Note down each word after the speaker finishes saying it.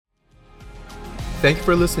Thank you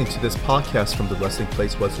for listening to this podcast from the Resting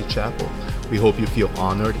Place Wesley Chapel. We hope you feel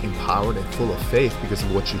honored, empowered, and full of faith because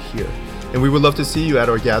of what you hear. And we would love to see you at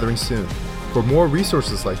our gathering soon. For more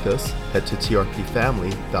resources like this, head to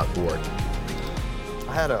trpfamily.org.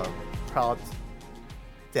 I had a proud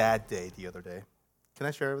dad day the other day. Can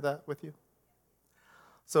I share that with you?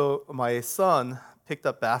 So my son picked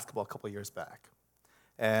up basketball a couple years back.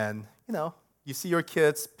 And, you see your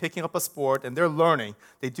kids picking up a sport and they're learning.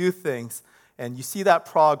 They do things. And you see that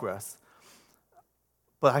progress.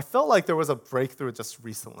 But I felt like there was a breakthrough just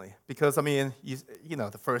recently. Because,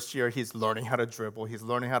 the first year he's learning how to dribble, he's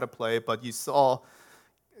learning how to play, but you saw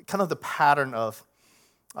kind of the pattern of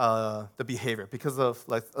the behavior. Because of,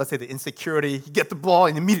 let's say, the insecurity, you get the ball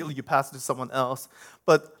and immediately you pass it to someone else.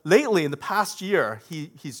 But lately, in the past year,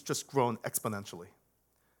 he's just grown exponentially.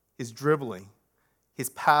 He's dribbling,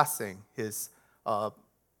 he's passing, he's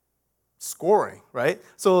scoring, right?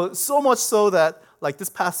 So much so that, this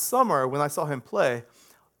past summer, when I saw him play,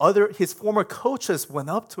 his former coaches went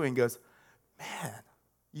up to him and goes,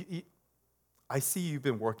 man, I see you've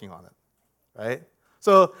been working on it, right?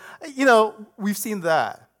 So, we've seen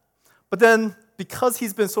that. But then, because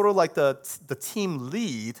he's been sort of like the team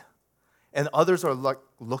lead, and others are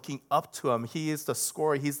looking up to him, he is the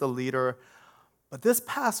scorer, he's the leader. But this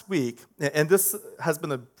past week, and this has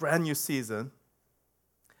been a brand new season,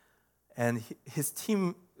 and his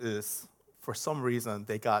team is, for some reason,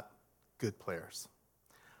 they got good players.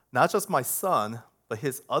 Not just my son, but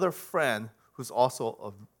his other friend, who's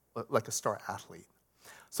also a star athlete.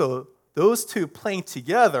 So those two playing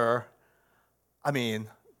together,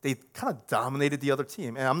 they kind of dominated the other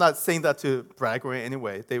team. And I'm not saying that to brag or in any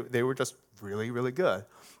way. They were just really, really good.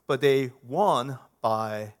 But they won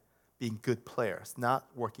by being good players, not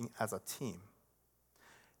working as a team.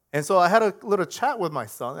 And so I had a little chat with my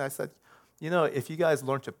son, and I said, if you guys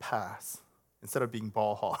learn to pass instead of being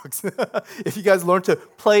ball hogs, if you guys learn to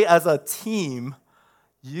play as a team,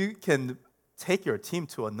 you can take your team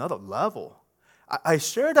to another level. I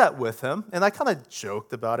shared that with him, and I kind of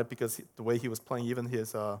joked about it because the way he was playing even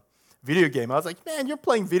his video game, I was like, man, you're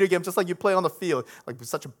playing video games just like you play on the field, like you're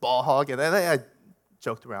such a ball hog, and then I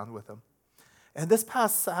joked around with him. And this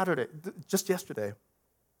past Saturday, just yesterday,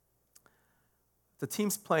 the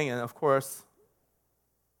team's playing, and of course,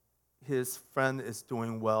 his friend is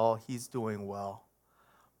doing well, he's doing well.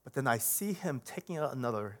 But then I see him taking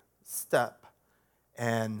another step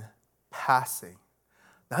and passing.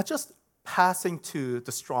 Not just passing to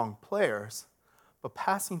the strong players, but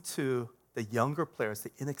passing to the younger players, the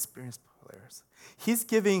inexperienced players. He's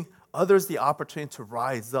giving others the opportunity to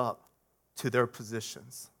rise up to their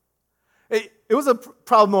positions. It was a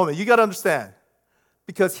proud moment, you got to understand.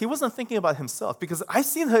 Because he wasn't thinking about himself. Because I've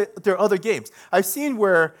seen their other games. I've seen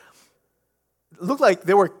where it looked like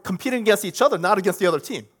they were competing against each other, not against the other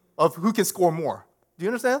team, of who can score more. Do you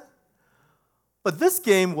understand? But this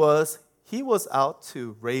game he was out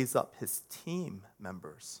to raise up his team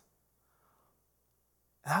members.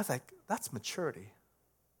 And I was like, that's maturity.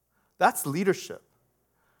 That's leadership.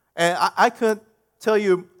 And I couldn't tell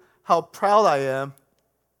you how proud I am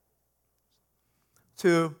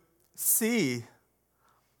to see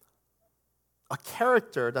a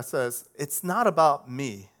character that says, it's not about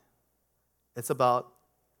me. It's about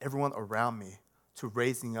everyone around me to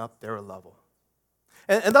raising up their level.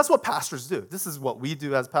 And that's what pastors do. This is what we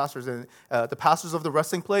do as pastors. And the pastors of the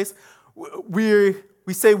Resting Place, we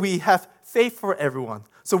say we have faith for everyone.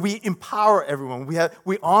 So we empower everyone.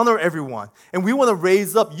 We honor everyone. And we want to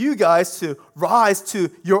raise up you guys to rise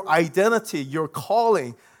to your identity, your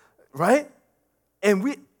calling, right? And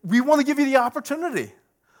we want to give you the opportunity.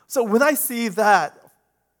 So when I see that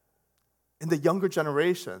in the younger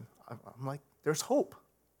generation, I'm like, there's hope,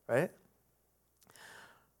 right?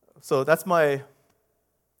 So that's my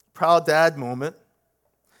proud dad moment.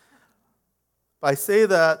 But I say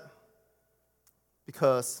that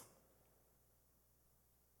because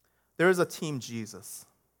there is a team Jesus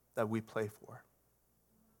that we play for.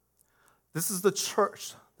 This is the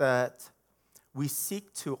church that we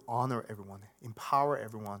seek to honor everyone, empower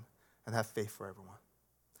everyone, and have faith for everyone.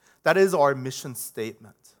 That is our mission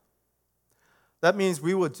statement. That means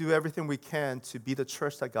we will do everything we can to be the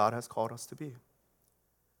church that God has called us to be.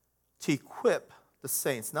 To equip the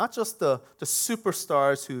saints, not just the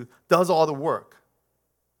superstars who does all the work,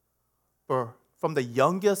 but from the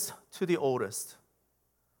youngest to the oldest,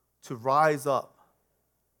 to rise up,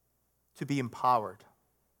 to be empowered,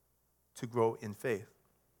 to grow in faith.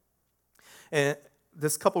 And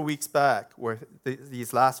this couple weeks back,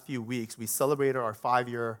 these last few weeks, we celebrated our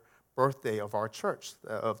 5-year birthday of our church,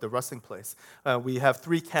 of the resting place. We have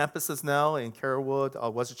 3 campuses now in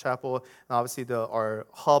Carrollwood, Wesley Chapel, and obviously our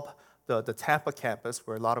hub, the Tampa campus,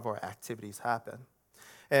 where a lot of our activities happen.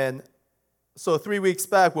 And so 3 weeks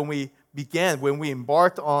back, when we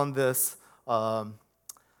embarked on this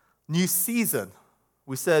new season,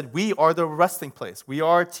 we said, we are the resting place. We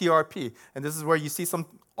are TRP. And this is where you see some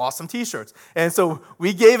awesome t-shirts. And so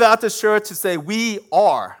we gave out the shirt to say, we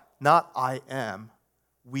are, not I am,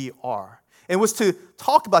 we are. And it was to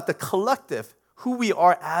talk about the collective, who we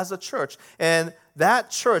are as a church. And that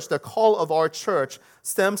church, the call of our church,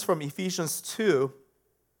 stems from Ephesians 2,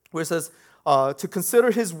 where it says, to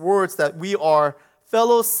consider his words that we are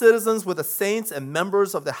fellow citizens with the saints and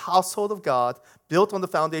members of the household of God, built on the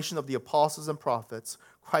foundation of the apostles and prophets,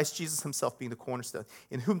 Christ Jesus himself being the cornerstone,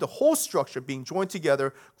 in whom the whole structure, being joined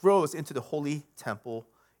together, grows into the holy temple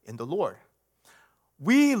in the Lord.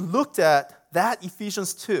 We looked at that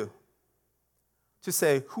Ephesians 2 to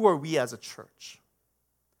say, who are we as a church?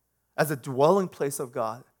 As a dwelling place of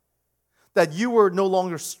God. That you were no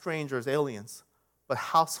longer strangers, aliens, but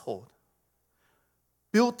household.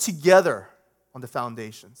 Built together on the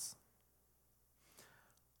foundations.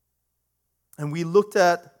 And we looked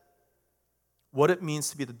at what it means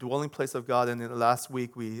to be the dwelling place of God. And in the last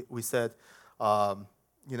week, we said,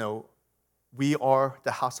 we are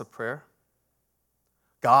the house of prayer.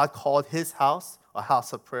 God called his house a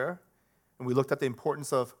house of prayer. And we looked at the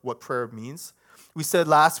importance of what prayer means. We said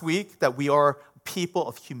last week that we are people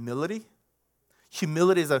of humility.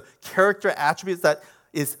 Humility is a character attribute that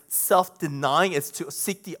is self-denying. It's to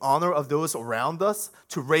seek the honor of those around us,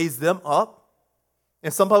 to raise them up.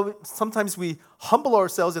 And sometimes we humble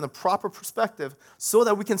ourselves in a proper perspective so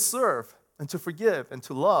that we can serve and to forgive and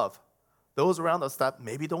to love those around us that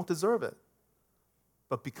maybe don't deserve it.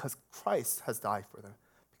 But because Christ has died for them,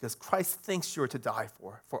 because Christ thinks you're to die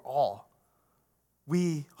for all,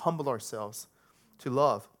 we humble ourselves to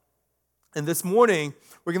love. And this morning,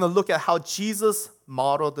 we're going to look at how Jesus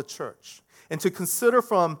modeled the church. And to consider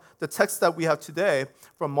from the text that we have today,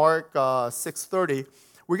 from Mark 6:30,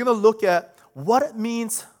 we're going to look at what it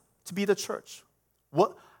means to be the church.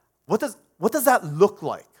 What does that look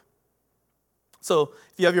like? So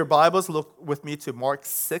if you have your Bibles, look with me to Mark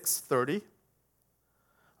 6:30.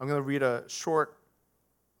 I'm going to read a short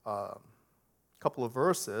couple of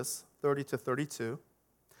verses, 30 to 32.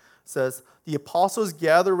 It says, the apostles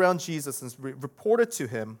gathered around Jesus and reported to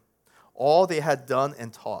him all they had done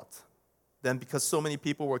and taught. Then, because so many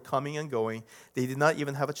people were coming and going, they did not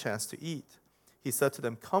even have a chance to eat. He said to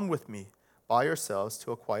them, come with me by yourselves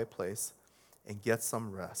to a quiet place and get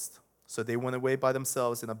some rest. So they went away by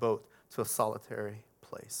themselves in a boat to a solitary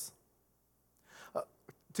place.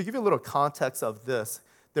 To give you a little context of this,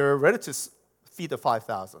 they were ready to feed the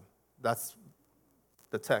 5,000. That's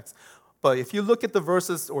the text. But if you look at the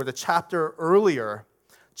verses or the chapter earlier,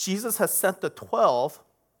 Jesus has sent the 12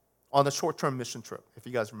 on a short-term mission trip, if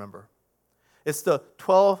you guys remember. It's the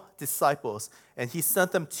 12 disciples, and he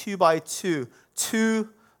sent them 2 by 2 to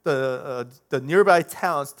the nearby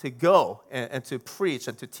towns to go and to preach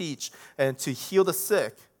and to teach and to heal the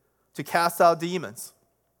sick, to cast out demons.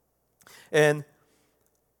 And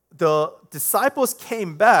the disciples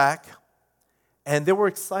came back, and they were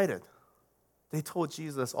excited. They told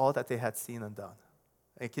Jesus all that they had seen and done.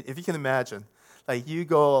 If you can imagine, like you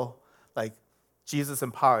go, like Jesus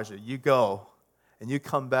empowers you. You go, and you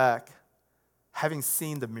come back having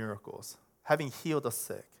seen the miracles, having healed the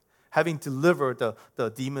sick, having delivered the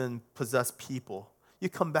demon-possessed people. You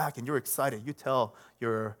come back and you're excited. You tell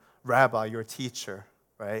your rabbi, your teacher,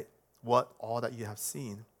 right, what all that you have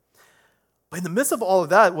seen. But in the midst of all of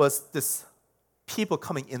that was this people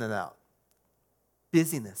coming in and out.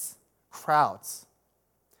 Busyness, crowds.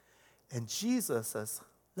 And Jesus says,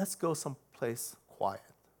 let's go someplace quiet,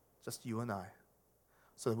 just you and I,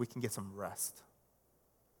 so that we can get some rest.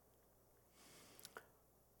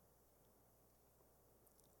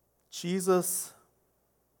 Jesus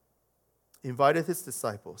invited his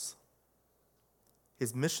disciples,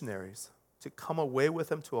 his missionaries, to come away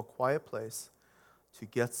with him to a quiet place to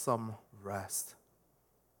get some rest.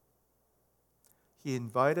 He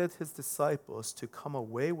invited his disciples to come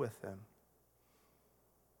away with him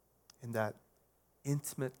in that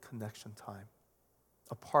intimate connection time,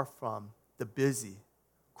 apart from the busy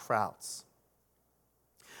crowds.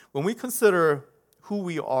 When we consider who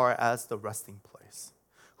we are as the resting place,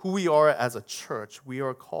 who we are as a church, we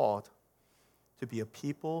are called to be a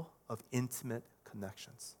people of intimate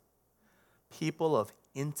connections. People of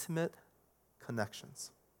intimate connections.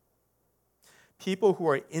 People who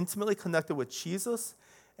are intimately connected with Jesus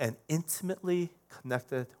and intimately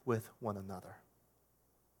connected with one another.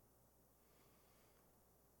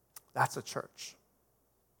 That's a church.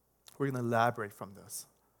 We're going to elaborate from this.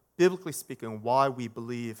 Biblically speaking, why we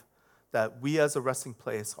believe that we as a resting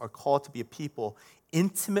place are called to be a people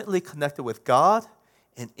intimately connected with God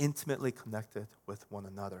and intimately connected with one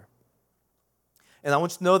another. And I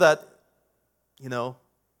want you to know that,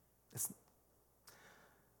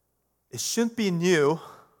 it shouldn't be new,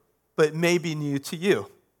 but it may be new to you.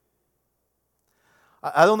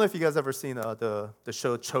 I don't know if you guys ever seen the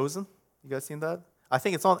show Chosen. You guys seen that? I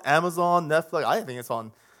think it's on Amazon, Netflix. I think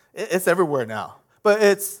it's everywhere now. But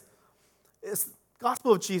it's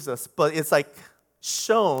Gospel of Jesus, but it's like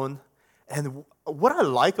shown. And what I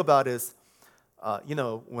like about it is,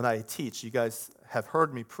 when I teach, you guys have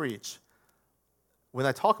heard me preach. When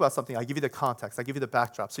I talk about something, I give you the context, I give you the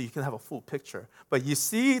backdrop, so you can have a full picture. But you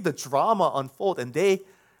see the drama unfold, and they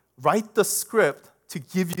write the script to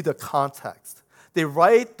give you the context. They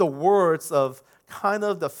write the words of kind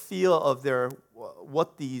of the feel of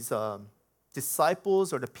what these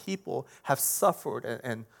disciples or the people have suffered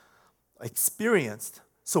and experienced.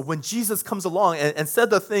 So when Jesus comes along and said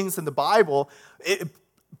the things in the Bible, it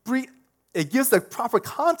gives the proper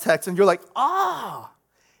context, and you're like,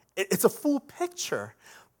 it's a full picture.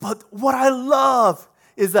 But what I love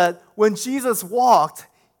is that when Jesus walked,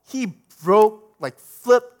 he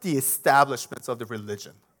flipped the establishments of the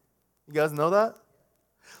religion. You guys know that?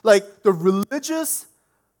 Like the religious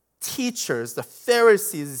teachers, the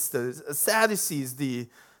Pharisees, the Sadducees, they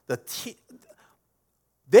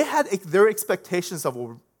had their expectations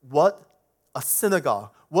of what a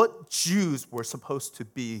synagogue, what Jews were supposed to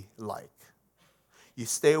be like. You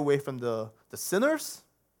stay away from the sinners,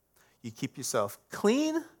 you keep yourself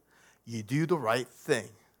clean, you do the right thing.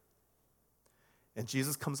 And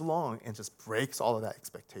Jesus comes along and just breaks all of that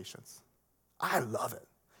expectations. I love it.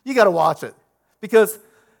 You got to watch it because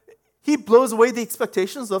he blows away the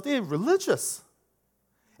expectations of the religious.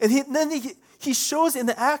 And then he shows in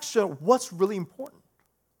the action what's really important.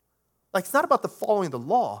 Like, it's not about the following the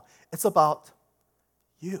law. It's about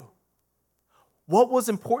you. What was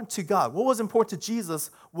important to God, what was important to Jesus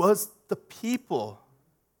was the people.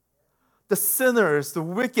 The sinners, the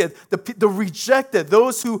wicked, the rejected,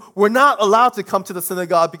 those who were not allowed to come to the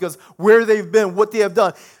synagogue because where they've been, what they have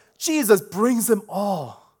done. Jesus brings them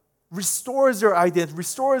all, restores their identity,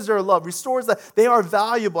 restores their love, restores that they are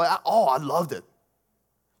valuable. I loved it.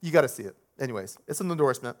 You got to see it. Anyways, it's an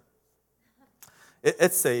endorsement.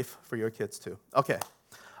 It's safe for your kids too. Okay.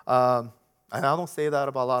 And I don't say that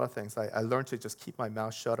about a lot of things. I learned to just keep my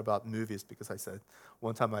mouth shut about movies because I said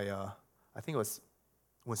one time I think it was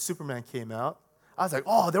when Superman came out, I was like,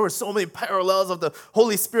 there were so many parallels of the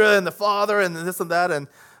Holy Spirit and the Father and this and that.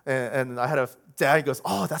 And I had a dad who goes,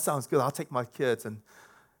 that sounds good. I'll take my kids. And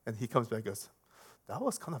he comes back and goes, that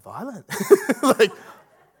was kind of violent. Like,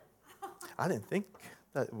 I didn't think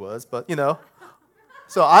that it was, but,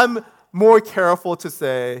 So I'm more careful to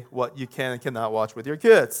say what you can and cannot watch with your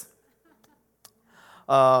kids.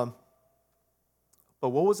 But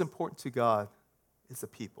what was important to God is the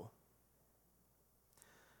people.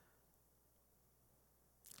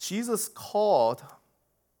 Jesus called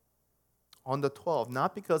on the 12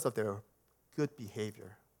 not because of their good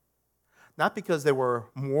behavior, not because they were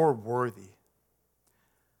more worthy.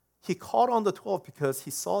 He called on the 12 because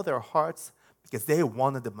he saw their hearts, because they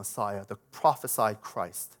wanted the Messiah, the prophesied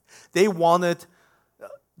Christ. They wanted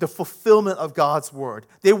the fulfillment of God's word.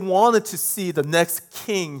 They wanted to see the next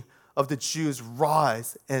king of the Jews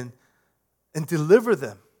rise and deliver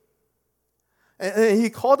them. And he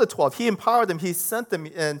called the 12. He empowered them. He sent them.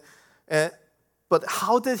 But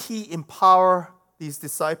how did he empower these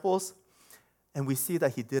disciples? And we see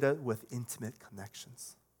that he did it with intimate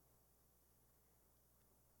connections.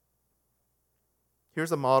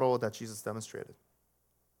 Here's a model that Jesus demonstrated.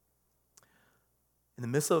 In the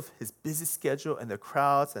midst of his busy schedule and the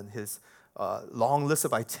crowds and his long list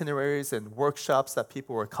of itineraries and workshops that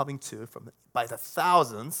people were coming to by the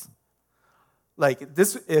thousands, like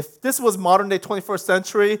this, if this was modern day 21st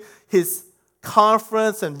century, his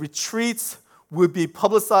conference and retreats would be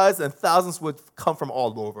publicized and thousands would come from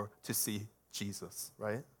all over to see Jesus,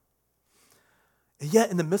 right? And yet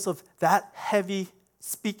in the midst of that heavy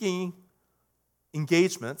speaking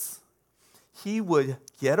engagements, he would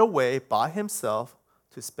get away by himself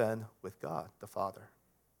to spend with God, the Father.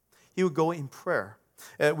 He would go in prayer.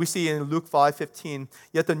 We see in Luke 5:15,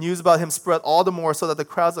 yet the news about him spread all the more so that the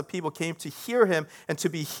crowds of people came to hear him and to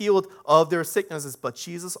be healed of their sicknesses. But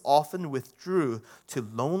Jesus often withdrew to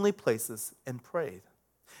lonely places and prayed.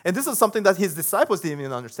 And this is something that his disciples didn't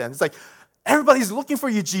even understand. It's like, everybody's looking for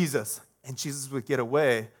you, Jesus. And Jesus would get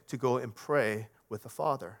away to go and pray with the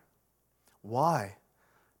Father. Why?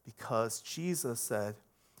 Because Jesus said,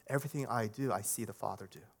 everything I do, I see the Father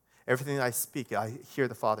do. Everything I speak, I hear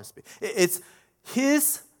the Father speak. It's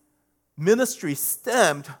his ministry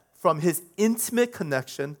stemmed from his intimate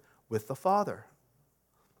connection with the Father.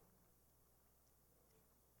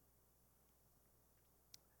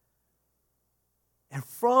 And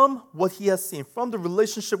from what he has seen, from the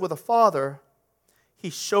relationship with the Father, he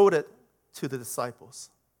showed it to the disciples.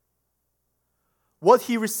 What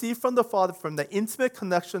he received from the Father, from the intimate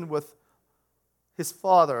connection with his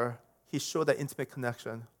Father, he showed that intimate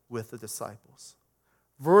connection with the disciples.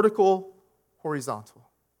 Vertical, horizontal.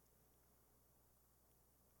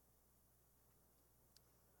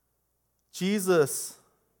 Jesus,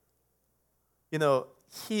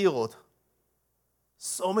 healed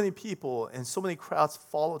so many people and so many crowds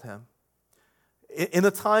followed him. In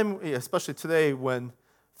a time, especially today, when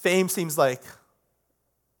fame seems like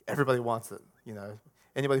everybody wants it,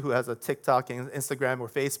 Anybody who has a TikTok and Instagram or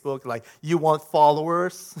Facebook, like you want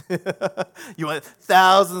followers. You want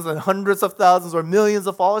thousands and hundreds of thousands or millions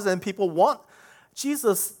of followers, and people want.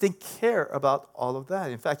 Jesus didn't care about all of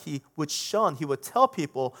that. In fact, he would tell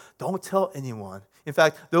people, don't tell anyone. In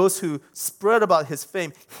fact, those who spread about his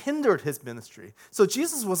fame hindered his ministry. So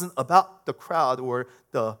Jesus wasn't about the crowd or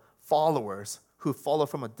the followers who follow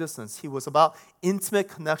from a distance. He was about intimate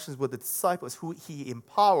connections with the disciples who he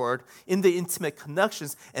empowered in the intimate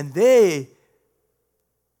connections, and they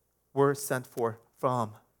were sent for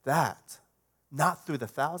from that, not through the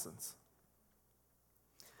thousands.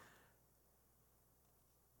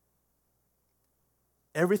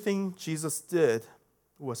 Everything Jesus did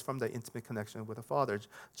was from the intimate connection with the Father.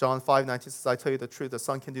 John 5:19 says, I tell you the truth, the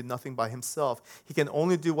Son can do nothing by himself. He can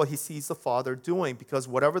only do what he sees the Father doing, because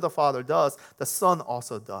whatever the Father does, the Son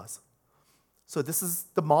also does. So this is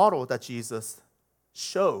the model that Jesus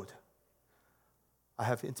showed. I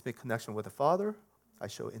have intimate connection with the Father. I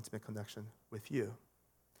show intimate connection with you.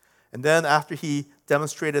 And then after he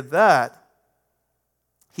demonstrated that,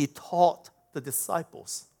 he taught the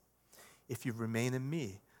disciples, if you remain in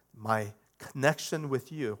me, my connection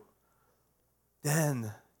with you,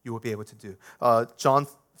 then you will be able to do. John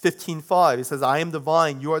 15:5, it says, I am the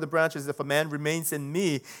vine, you are the branches. If a man remains in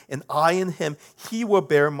me and I in him, he will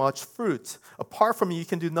bear much fruit. Apart from me, you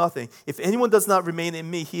can do nothing. If anyone does not remain in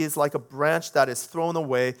me, he is like a branch that is thrown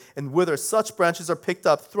away and withers. Such branches are picked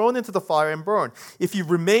up, thrown into the fire and burned. If you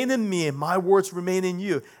remain in me and my words remain in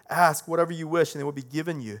you, ask whatever you wish and it will be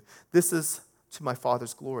given you. This is to my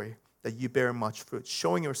Father's glory, that you bear much fruit,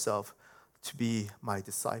 showing yourself to be my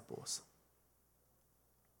disciples.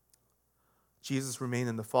 Jesus remained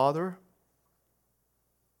in the Father,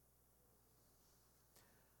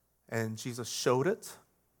 and Jesus showed it,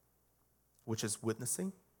 which is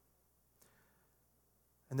witnessing.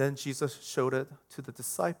 And then Jesus showed it to the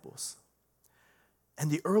disciples. And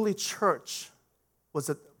the early church was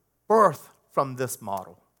at birth from this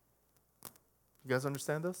model. You guys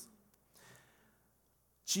understand this?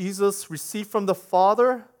 Jesus received from the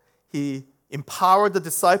Father. He empowered the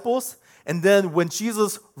disciples. And then when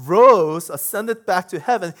Jesus rose, ascended back to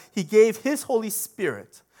heaven, he gave his Holy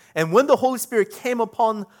Spirit. And when the Holy Spirit came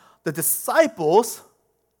upon the disciples,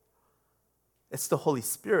 it's the Holy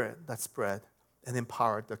Spirit that spread and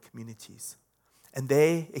empowered the communities. And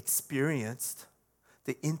they experienced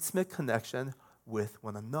the intimate connection with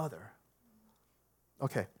one another.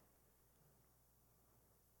 Okay.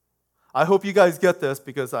 I hope you guys get this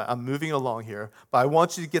because I'm moving along here. But I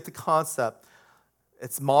want you to get the concept.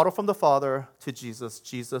 It's modeled from the Father to Jesus,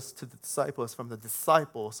 Jesus to the disciples, from the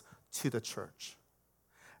disciples to the church.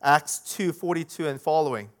 Acts 2:42 and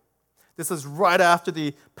following. This is right after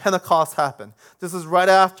the Pentecost happened. This is right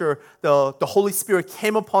after the Holy Spirit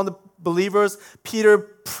came upon the believers. Peter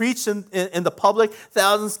preached in the public.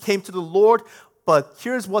 Thousands came to the Lord. But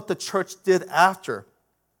here's what the church did after.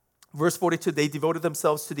 Verse 42, they devoted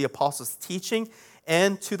themselves to the apostles' teaching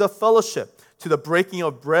and to the fellowship, to the breaking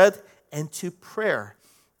of bread and to prayer.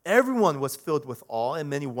 Everyone was filled with awe, and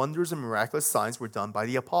many wonders and miraculous signs were done by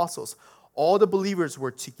the apostles. All the believers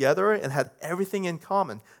were together and had everything in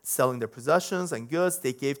common. Selling their possessions and goods,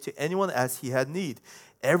 they gave to anyone as he had need.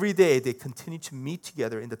 Every day they continued to meet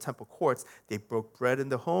together in the temple courts. They broke bread in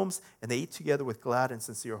their homes, and they ate together with glad and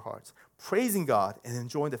sincere hearts, praising God and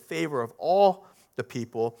enjoying the favor of all the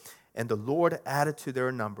people. And the Lord added to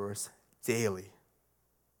their numbers daily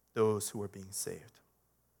those who were being saved.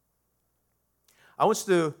 I want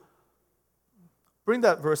you to bring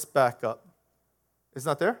that verse back up. It's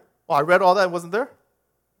not there? Oh, I read all that, it wasn't there?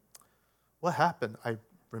 What happened? I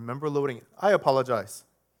remember loading it. I apologize.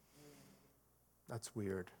 That's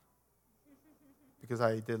weird. Because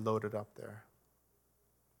I did load it up there.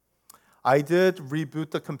 I did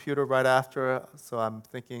reboot the computer right after, so I'm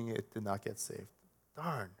thinking it did not get saved.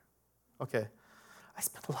 Darn. Okay. I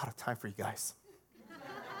spent a lot of time for you guys.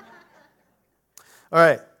 All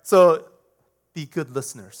right. So be good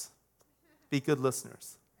listeners. Be good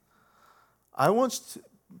listeners. I want to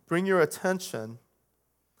bring your attention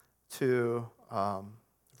to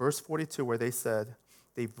verse 42 where they said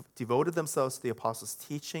they devoted themselves to the apostles'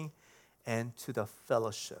 teaching and to the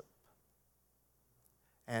fellowship.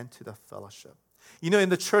 And to the fellowship. You know, in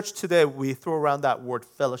the church today, we throw around that word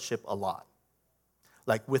fellowship a lot.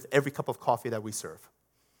 Like with every cup of coffee that we serve.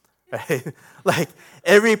 Right? Like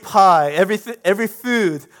every pie, every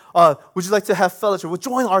food. Would you like to have fellowship? Well,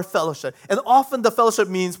 join our fellowship. And often the fellowship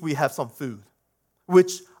means we have some food,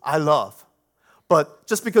 which I love. But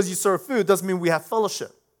just because you serve food doesn't mean we have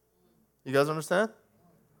fellowship. You guys understand?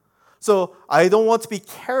 So I don't want to be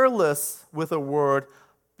careless with a word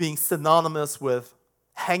being synonymous with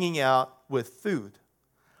hanging out with food.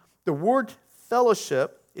 The word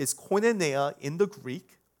fellowship is koinonia in the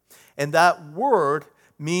Greek, and that word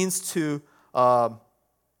means to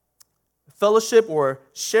fellowship or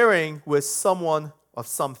sharing with someone of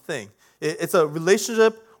something. It's a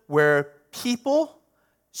relationship where people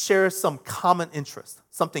share some common interest,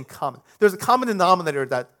 something common. There's a common denominator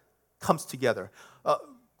that comes together.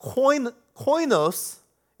 Koinos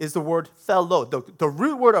is the word fellow. The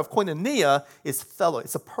root word of koinonia is fellow.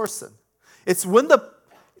 It's a person. It's when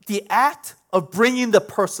the act of bringing the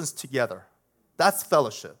persons together. That's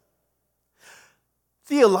fellowship.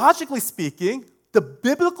 Theologically speaking, the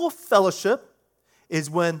biblical fellowship is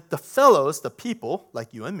when the fellows, the people,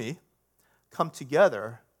 like you and me, come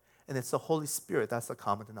together, and it's the Holy Spirit. That's the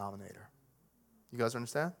common denominator. You guys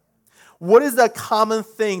understand? What is that common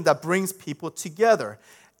thing that brings people together?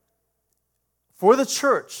 For the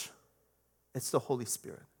church, it's the Holy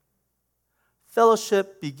Spirit.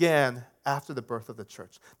 Fellowship began after the birth of the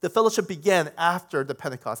church. The fellowship began after the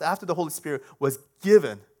Pentecost, after the Holy Spirit was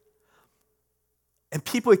given. And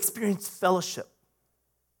people experienced fellowship.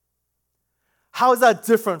 How is that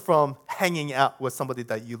different from hanging out with somebody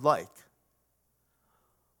that you like?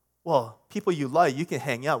 Well, people you like, you can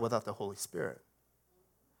hang out without the Holy Spirit.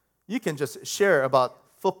 You can just share about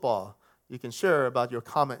football. You can share about your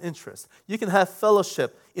common interests. You can have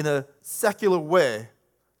fellowship in a secular way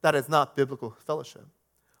that is not biblical fellowship.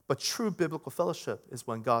 But true biblical fellowship is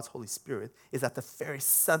when God's Holy Spirit is at the very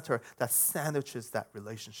center that sandwiches that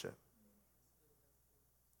relationship.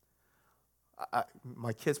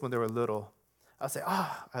 My kids, when they were little, I would say,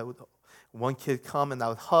 one kid come and I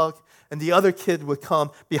would hug, and the other kid would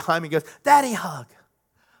come behind me and goes, Daddy, hug.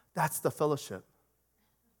 That's the fellowship.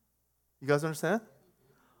 You guys understand?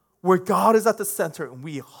 Where God is at the center and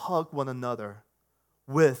we hug one another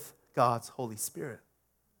with God's Holy Spirit.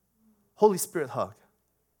 Holy Spirit hug.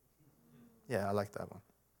 Yeah, I like that one.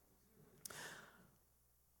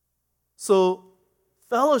 So,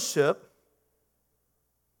 fellowship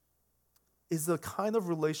is the kind of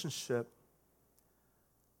relationship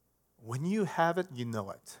when you have it, you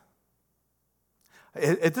know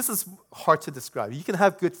it. This is hard to describe. You can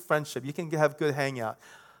have good friendship. You can have good hangout.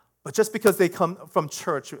 But just because they come from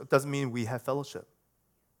church doesn't mean we have fellowship.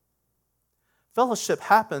 Fellowship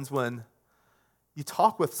happens when you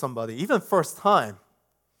talk with somebody, even first time.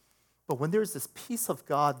 But when there's this peace of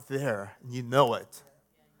God there, and you know it,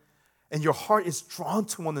 and your heart is drawn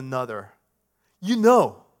to one another, you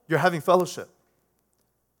know you're having fellowship.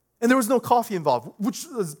 And there was no coffee involved, which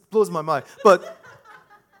blows my mind. But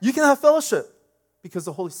you can have fellowship because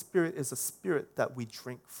the Holy Spirit is a spirit that we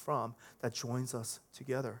drink from that joins us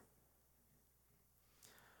together.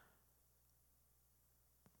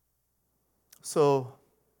 So,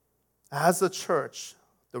 as a church,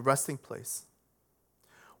 the resting place,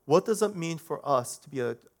 what does it mean for us to be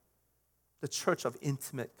the church of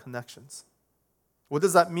intimate connections? What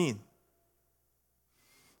does that mean?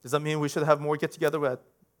 Does that mean we should have more get-together at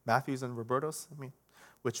Matthews and Roberto's?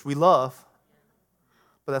 Which we love,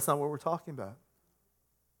 but that's not what we're talking about.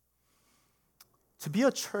 To be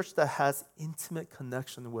a church that has intimate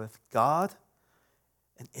connection with God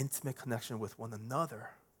and intimate connection with one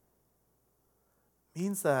another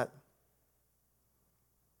means that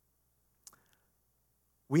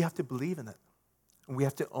we have to believe in it, and we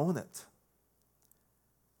have to own it.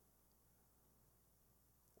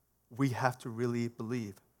 We have to really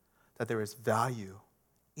believe that there is value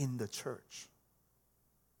in the church.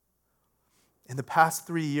 In the past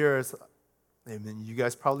 3 years, and you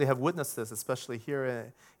guys probably have witnessed this, especially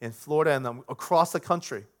here in Florida and across the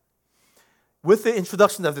country, with the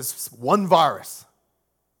introduction of this one virus,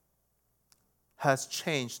 has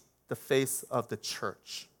changed the face of the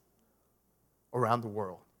church around the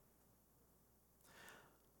world.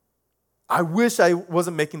 I wish I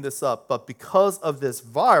wasn't making this up, but because of this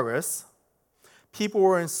virus, people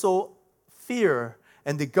were in so fear,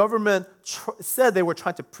 and the government said they were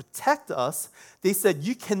trying to protect us. They said,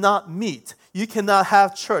 you cannot meet, you cannot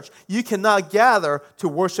have church, you cannot gather to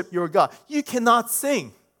worship your God, you cannot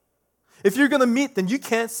sing. If you're going to meet, then you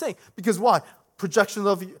can't sing. Because why? Projection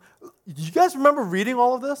of... You guys remember reading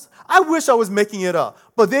all of this? I wish I was making it up.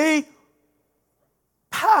 But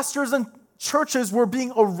pastors and churches were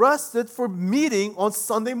being arrested for meeting on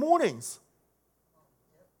Sunday mornings.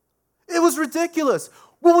 It was ridiculous.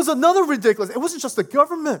 What was another ridiculous? It wasn't just the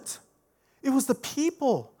government. It was the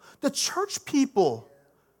people, the church people,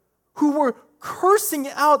 who were cursing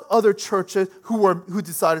out other churches who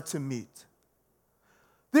decided to meet.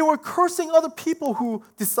 They were cursing other people who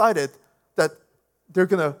decided that they're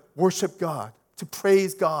going to worship God, to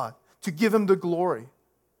praise God, to give Him the glory.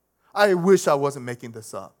 I wish I wasn't making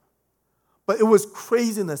this up. But it was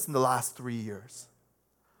craziness in the last 3 years.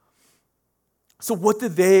 So what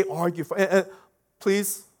did they argue for? And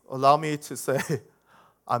please allow me to say,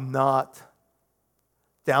 I'm not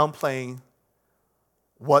downplaying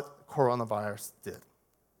what coronavirus did.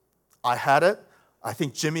 I had it. I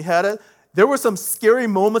think Jimmy had it. There were some scary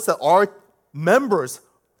moments that our members,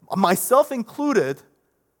 myself included,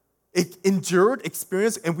 endured,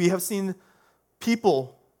 experienced, and we have seen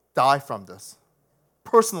people die from this,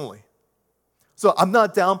 personally. So I'm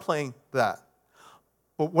not downplaying that.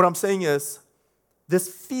 But what I'm saying is, this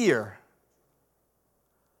fear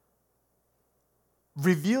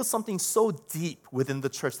reveals something so deep within the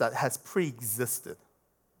church that has pre-existed.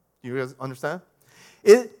 You guys understand?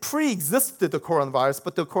 It pre-existed the coronavirus,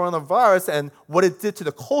 but the coronavirus and what it did to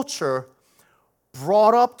the culture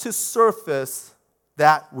brought up to surface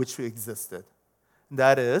that which existed. And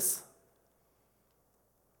that is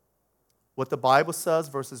what the Bible says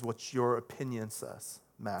versus what your opinion says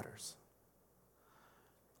matters.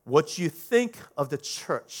 What you think of the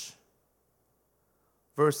church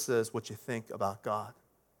versus what you think about God.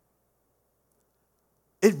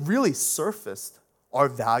 It really surfaced our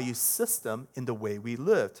value system in the way we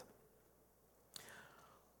lived.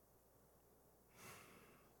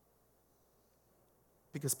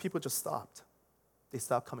 Because people just stopped. They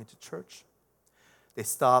stopped coming to church. They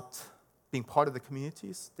stopped being part of the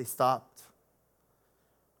communities. They stopped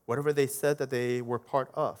whatever they said that they were part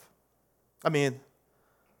of. I mean,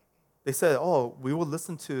 they said, oh, we will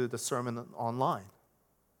listen to the sermon online.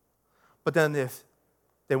 But then if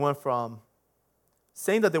they went from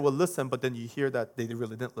saying that they will listen, but then you hear that they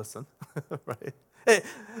really didn't listen, right? Hey,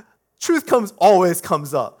 truth always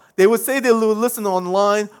comes up. They would say they will listen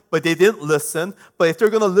online, but they didn't listen. But if they're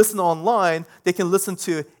going to listen online, they can listen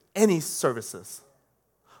to any services.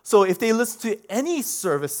 So if they listen to any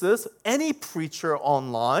services, any preacher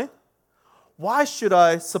online, why should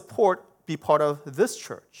I be part of this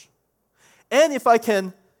church? And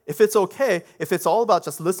if it's okay, if it's all about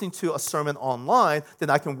just listening to a sermon online, then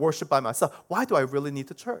I can worship by myself. Why do I really need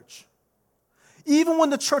the church? Even when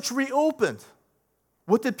the church reopened,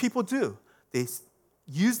 what did people do? They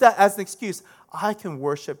used that as an excuse. I can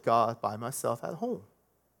worship God by myself at home.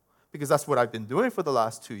 Because that's what I've been doing for the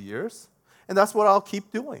last 2 years. And that's what I'll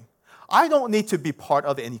keep doing. I don't need to be part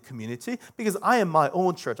of any community because I am my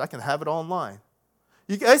own church. I can have it online.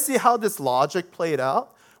 You guys see how this logic played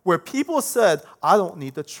out? Where people said, I don't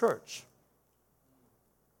need the church.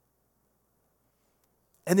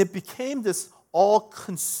 And it became this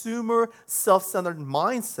all-consumer, self-centered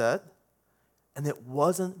mindset, and it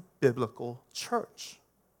wasn't biblical church.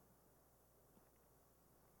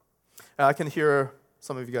 And I can hear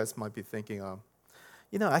some of you guys might be thinking,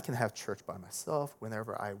 I can have church by myself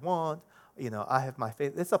whenever I want. I have my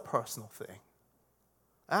faith. It's a personal thing.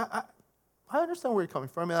 I understand where you're coming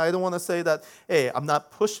from, and I don't want to say that, hey, I'm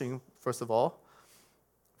not pushing, first of all,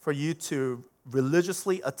 for you to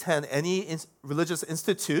religiously attend any religious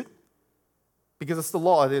institute, because it's the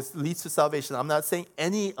law, it leads to salvation. I'm not saying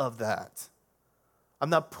any of that. I'm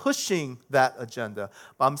not pushing that agenda,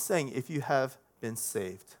 but I'm saying if you have been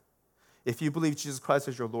saved, if you believe Jesus Christ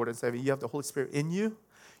is your Lord and Savior, you have the Holy Spirit in you,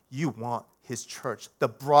 you want His church, the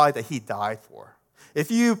bride that He died for.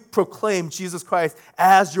 If you proclaim Jesus Christ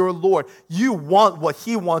as your Lord, you want what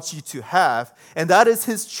He wants you to have, and that is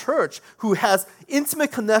His church, who has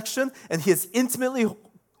intimate connection, and He is intimately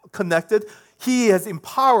connected. He has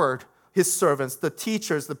empowered His servants, the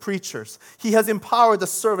teachers, the preachers. He has empowered the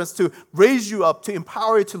servants to raise you up, to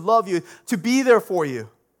empower you, to love you, to be there for you.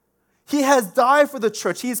 He has died for the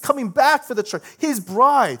church. He is coming back for the church, His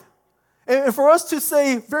bride. And for us to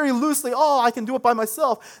say very loosely, oh, I can do it by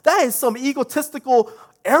myself, that is some egotistical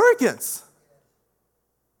arrogance.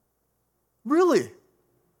 Really.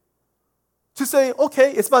 to say,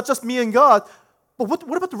 okay, it's about just me and God, but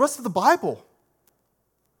what about the rest of the Bible?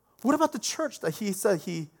 What about the church that he said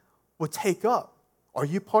he would take up? Are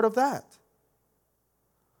you part of that?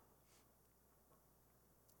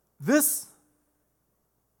 This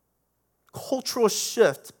cultural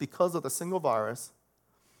shift because of the single virus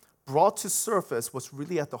brought to surface what's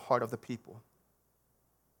really at the heart of the people.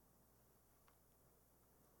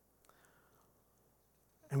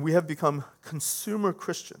 And we have become consumer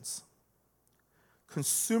Christians,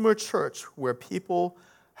 consumer church, where people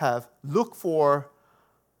have looked for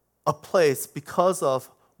a place because of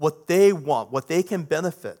what they want, what they can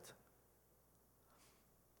benefit.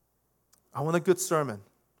 I want a good sermon.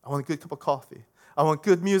 I want a good cup of coffee. I want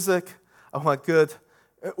good music. I want good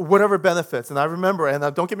whatever benefits. And I remember,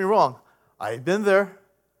 and don't get me wrong, I've been there.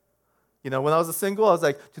 When I was a single, I was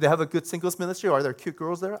like, do they have a good singles ministry? Are there cute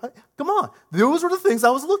girls there? Come on. Those were the things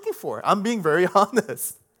I was looking for. I'm being very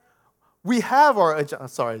honest. We have our agenda.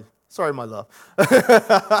 Sorry, my love.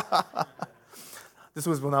 This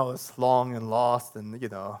was when I was long and lost, and,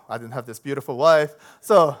 I didn't have this beautiful wife.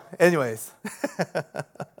 So, anyways.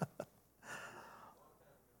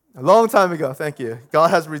 A long time ago, thank you.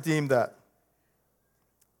 God has redeemed that.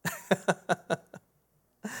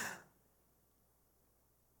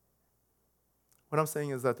 What I'm saying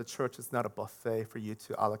is that the church is not a buffet for you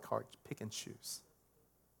to a la carte pick and choose.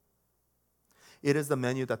 It is the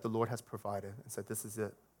menu that the Lord has provided and said, this is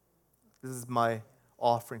it. This is my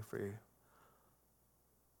offering for you.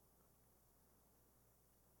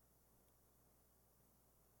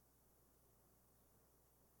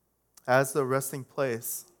 As the resting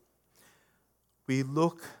place, we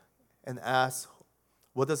look and ask,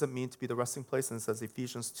 what does it mean to be the resting place? And it says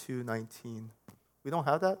Ephesians 2:19. We don't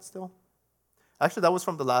have that still? Actually, that was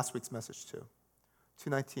from the last week's message too.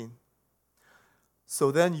 2:19.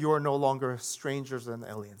 So then you are no longer strangers and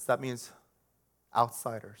aliens. That means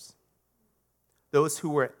outsiders. Those who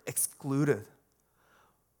were excluded.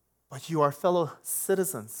 But you are fellow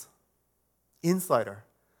citizens, insider,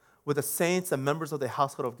 with the saints and members of the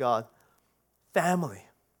household of God, family,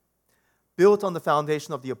 built on the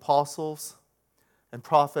foundation of the apostles and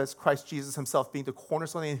prophets, Christ Jesus himself being the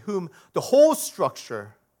cornerstone, in whom the whole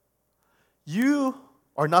structure. You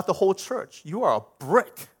are not the whole church. You are a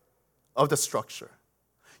brick of the structure.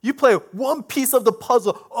 You play one piece of the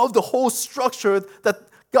puzzle of the whole structure that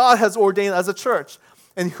God has ordained as a church,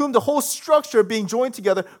 in whom the whole structure being joined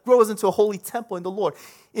together grows into a holy temple in the Lord.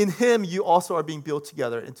 In him you also are being built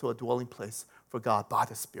together into a dwelling place for God by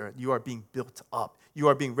the Spirit. You are being built up. You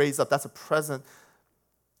are being raised up. That's a present,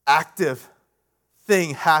 active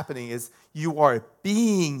thing happening, is you are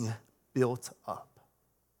being built up.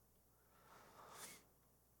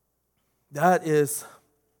 That is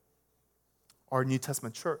our New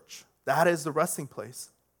Testament church. That is the resting place.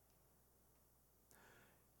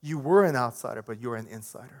 You were an outsider, but you're an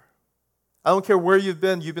insider. I don't care where you've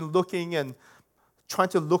been looking and trying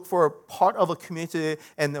to look for a part of a community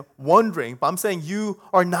and wondering, but I'm saying you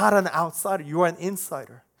are not an outsider, you are an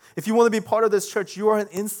insider. If you want to be part of this church, you are an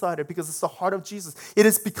insider because it's the heart of Jesus. It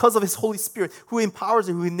is because of his Holy Spirit who empowers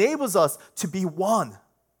and who enables us to be one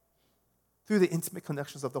through the intimate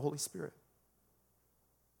connections of the Holy Spirit.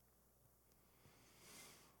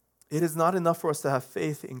 It is not enough for us to have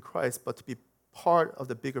faith in Christ, but to be part of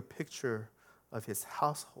the bigger picture of his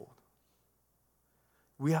household.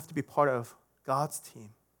 We have to be part of God's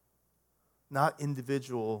team, not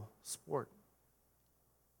individual sport.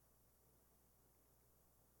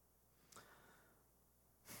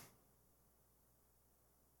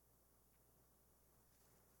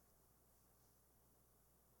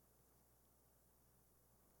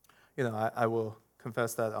 I will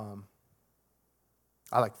confess that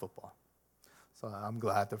I like football. So I'm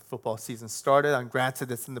glad the football season started. I'm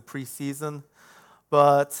granted it's in the preseason.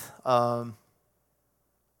 But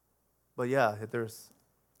yeah, there's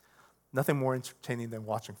nothing more entertaining than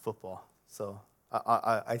watching football. So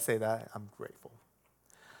I say that. I'm grateful.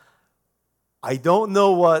 I don't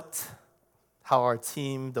know how our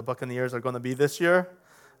team, the Buccaneers, are going to be this year,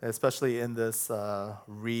 especially in this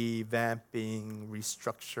revamping,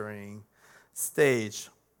 restructuring stage.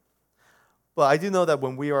 But I do know that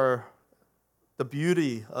the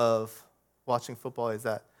beauty of watching football is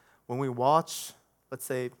that when we watch, let's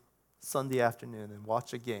say, Sunday afternoon and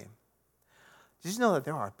watch a game, did you know that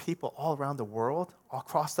there are people all around the world, all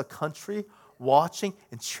across the country, watching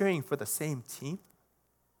and cheering for the same team?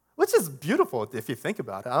 Which is beautiful if you think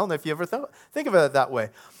about it. I don't know if you ever think about it that way.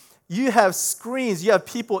 You have screens, you have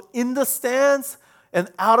people in the stands and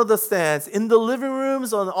out of the stands, in the living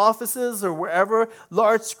rooms, on offices, or wherever,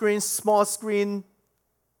 large screen, small screen,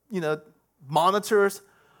 monitors.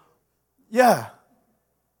 Yeah.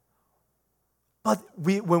 But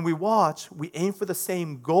when we watch, we aim for the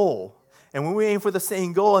same goal. And when we aim for the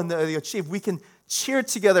same goal and they achieve, we can cheer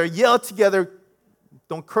together, yell together,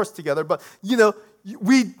 don't curse together, but,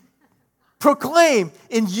 we proclaim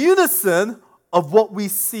in unison of what we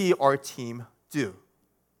see our team do,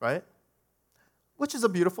 right? Which is a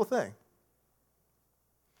beautiful thing.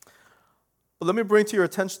 But let me bring to your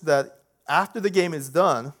attention that after the game is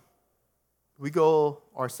done, we go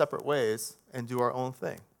our separate ways and do our own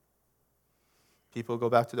thing. People go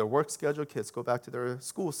back to their work schedule, kids go back to their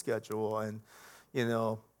school schedule, and,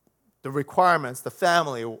 the requirements, the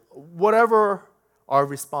family, whatever our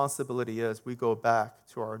responsibility is, we go back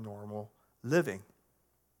to our normal living.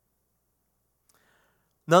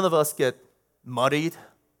 None of us get muddied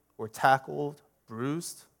or tackled,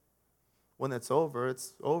 bruised. When it's over,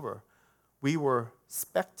 it's over. We were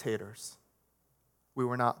spectators. We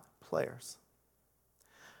were not players.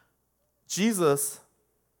 Jesus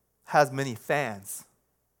has many fans,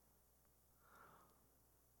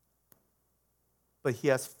 but he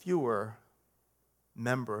has fewer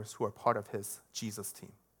members who are part of his Jesus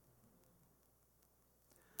team.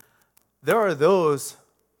 There are those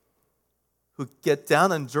who get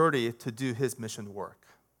down and dirty to do his mission work.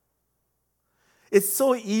 It's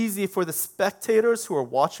so easy for the spectators who are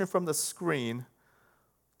watching from the screen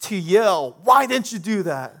to yell, "Why didn't you do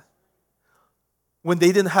that?" when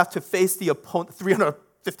they didn't have to face the opponent,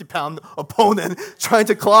 350-pound opponent trying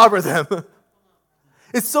to clobber them.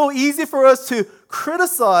 It's so easy for us to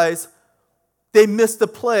criticize they missed the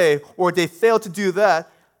play or they failed to do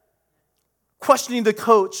that, questioning the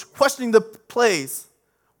coach, questioning the plays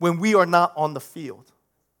when we are not on the field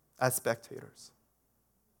as spectators.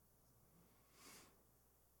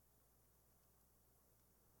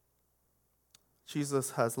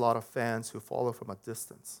 Jesus has a lot of fans who follow from a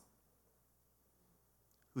distance,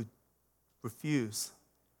 who refuse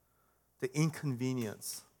the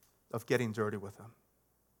inconvenience of getting dirty with him.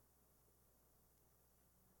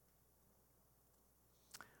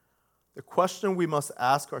 The question we must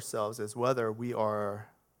ask ourselves is whether we are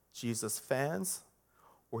Jesus fans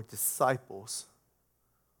or disciples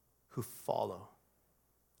who follow.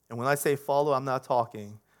 And when I say follow, I'm not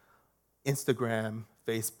talking Instagram,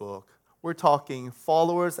 Facebook. We're talking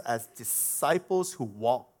followers as disciples who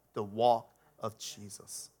walk the walk of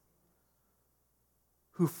Jesus,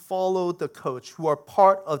 who follow the coach, who are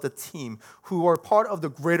part of the team, who are part of the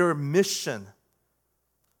greater mission,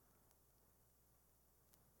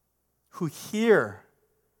 who hear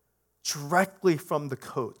directly from the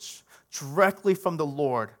coach, directly from the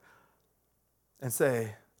Lord, and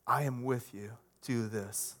say, "I am with you, do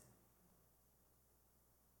this."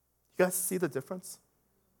 You guys see the difference?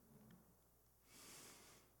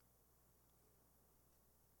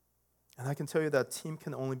 And I can tell you that a team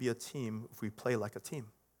can only be a team if we play like a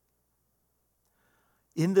team.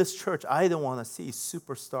 In this church, I don't want to see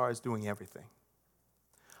superstars doing everything.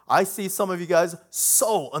 I see some of you guys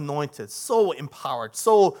so anointed, so empowered,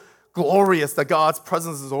 so glorious that God's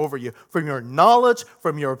presence is over you. From your knowledge,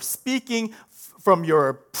 from your speaking, from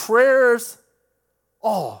your prayers.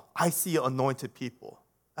 Oh, I see anointed people.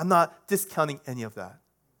 I'm not discounting any of that.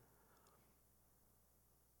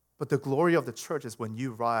 But the glory of the church is when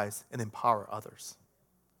you rise and empower others.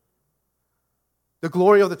 The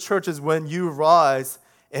glory of the church is when you rise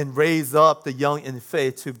and raise up the young in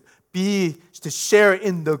faith to share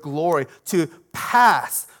in the glory, to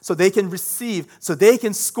pass so they can receive, so they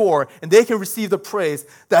can score, and they can receive the praise.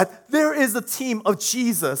 That there is a team of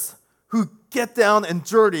Jesus who get down and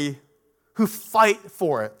dirty, who fight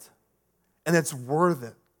for it. And it's worth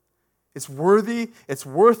it. It's worthy, it's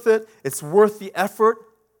worth it, it's worth the effort.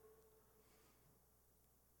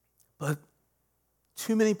 But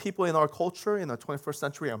too many people in our culture, in the 21st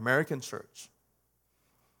century American church,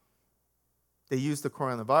 they use the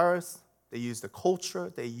coronavirus, they use the culture,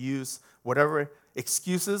 they use whatever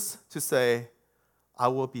excuses to say, "I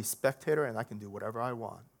will be spectator and I can do whatever I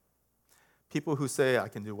want." People who say, "I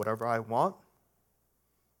can do whatever I want,"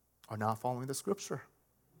 are not following the scripture.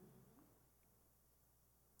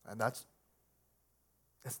 And that's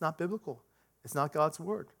not biblical. It's not God's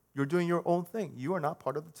word. You're doing your own thing. You are not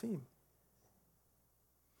part of the team.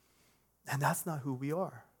 And that's not who we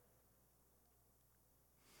are.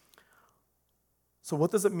 So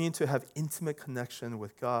what does it mean to have intimate connection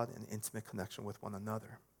with God and intimate connection with one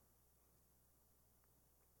another?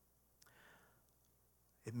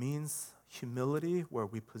 It means humility, where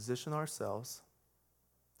we position ourselves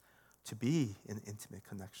to be in intimate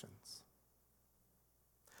connections.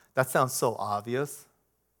 That sounds so obvious.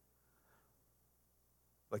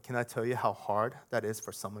 But can I tell you how hard that is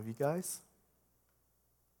for some of you guys?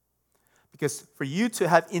 Because for you to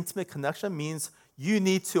have intimate connection means you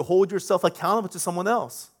need to hold yourself accountable to someone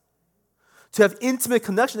else. To have intimate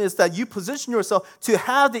connection is that you position yourself to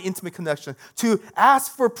have the intimate connection, to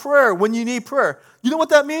ask for prayer when you need prayer. You know what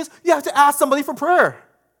that means? You have to ask somebody for prayer.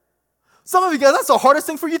 Some of you guys, that's the hardest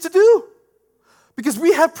thing for you to do. Because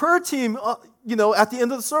we have prayer team, at the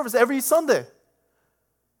end of the service every Sunday.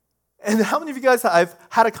 And how many of you guys have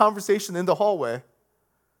had a conversation in the hallway,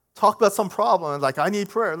 talk about some problem, and like, I need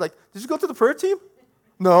prayer. Like, did you go to the prayer team?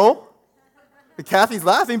 No. And Kathy's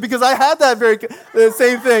laughing because I had that the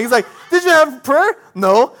same thing. It's like, did you have prayer?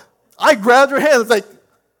 No. I grabbed her hand. It's like,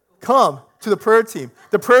 come to the prayer team.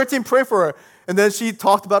 The prayer team prayed for her. And then she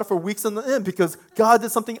talked about it for weeks on end because God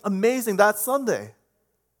did something amazing that Sunday.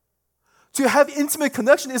 To have intimate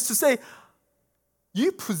connection is to say,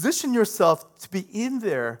 you position yourself to be in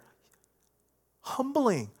there,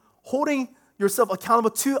 humbling, holding yourself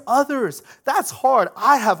accountable to others. That's hard.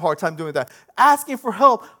 I have a hard time doing that. Asking for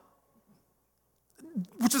help,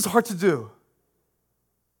 which is hard to do.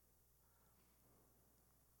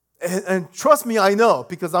 And trust me, I know,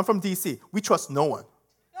 because I'm from DC. We trust no one.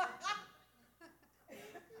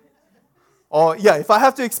 Oh, yeah, if I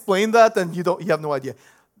have to explain that, then you have no idea.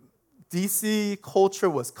 DC culture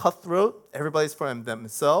was cutthroat. Everybody's for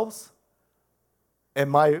themselves.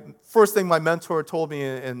 And my first thing my mentor told me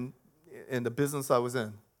in the business I was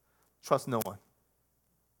in, trust no one.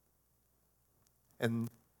 And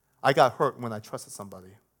I got hurt when I trusted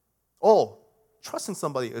somebody. Oh, trusting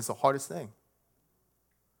somebody is the hardest thing.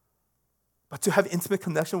 But to have intimate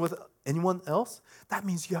connection with anyone else, that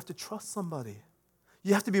means you have to trust somebody.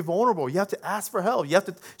 You have to be vulnerable. You have to ask for help. You have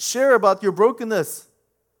to share about your brokenness.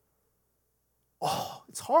 Oh,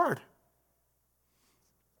 it's hard.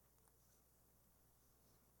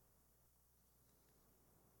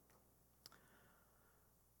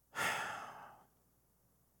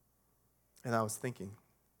 And I was thinking,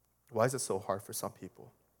 why is it so hard for some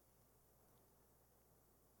people?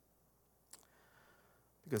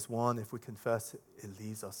 Because one, if we confess, it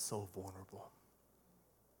leaves us so vulnerable.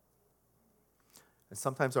 And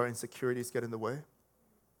sometimes our insecurities get in the way.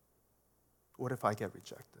 What if I get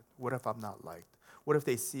rejected? What if I'm not liked? What if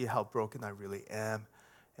they see how broken I really am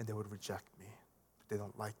and they would reject me? They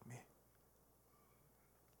don't like me.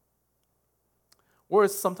 Or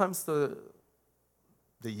it's sometimes the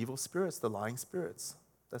evil spirits, the lying spirits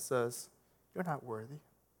that says, you're not worthy.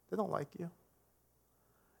 They don't like you.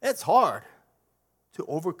 It's hard to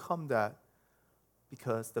overcome that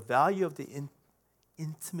because the value of the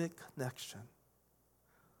intimate connection,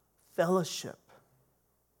 fellowship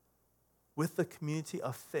with the community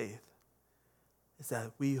of faith is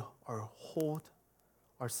that we hold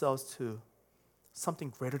ourselves to something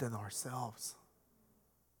greater than ourselves.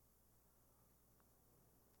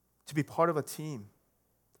 To be part of a team,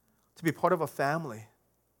 to be part of a family,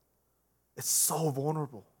 it's so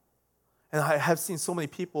vulnerable. And I have seen so many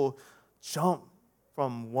people jump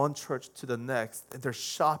from one church to the next, and they're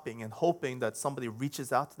shopping and hoping that somebody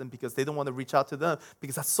reaches out to them because they don't want to reach out to them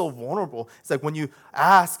because that's so vulnerable. It's like when you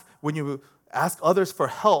ask others for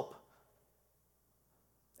help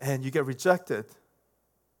and you get rejected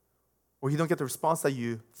or you don't get the response that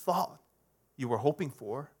you thought you were hoping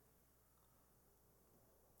for,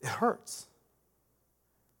 it hurts.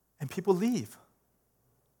 And people leave.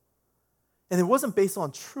 And it wasn't based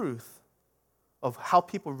on truth of how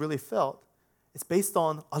people really felt. It's based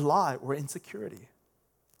on a lie or insecurity.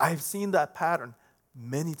 I've seen that pattern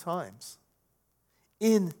many times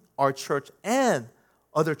in our church and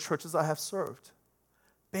other churches I have served,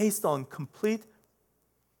 based on complete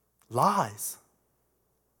lies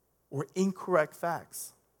or incorrect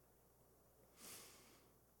facts.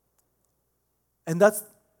 And that's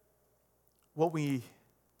what we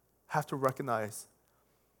have to recognize,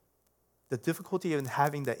 the difficulty in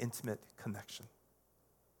having that intimate connection.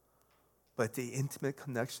 But the intimate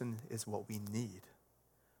connection is what we need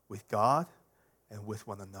with God and with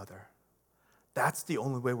one another. That's the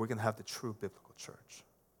only way we're going to have the true biblical church.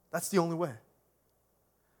 That's the only way.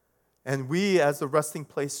 And we, as the Resting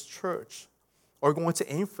Place Church, are going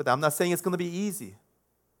to aim for that. I'm not saying it's going to be easy.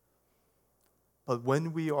 But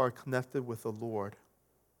when we are connected with the Lord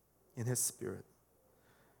in His Spirit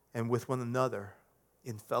and with one another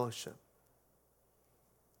in fellowship,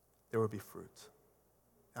 there will be fruit.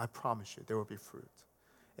 I promise you, there will be fruit.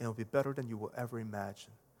 And it will be better than you will ever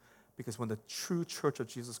imagine. Because when the true church of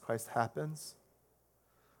Jesus Christ happens,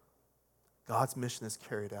 God's mission is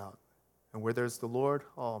carried out. And where there's the Lord,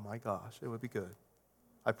 oh my gosh, it would be good.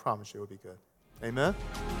 I promise you it would be good. Amen?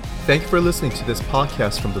 Thank you for listening to this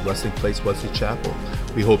podcast from the Resting Place Wesley Chapel.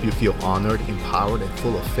 We hope you feel honored, empowered, and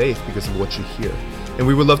full of faith because of what you hear. And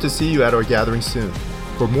we would love to see you at our gathering soon.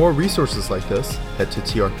 For more resources like this, head to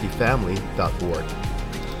trpfamily.org.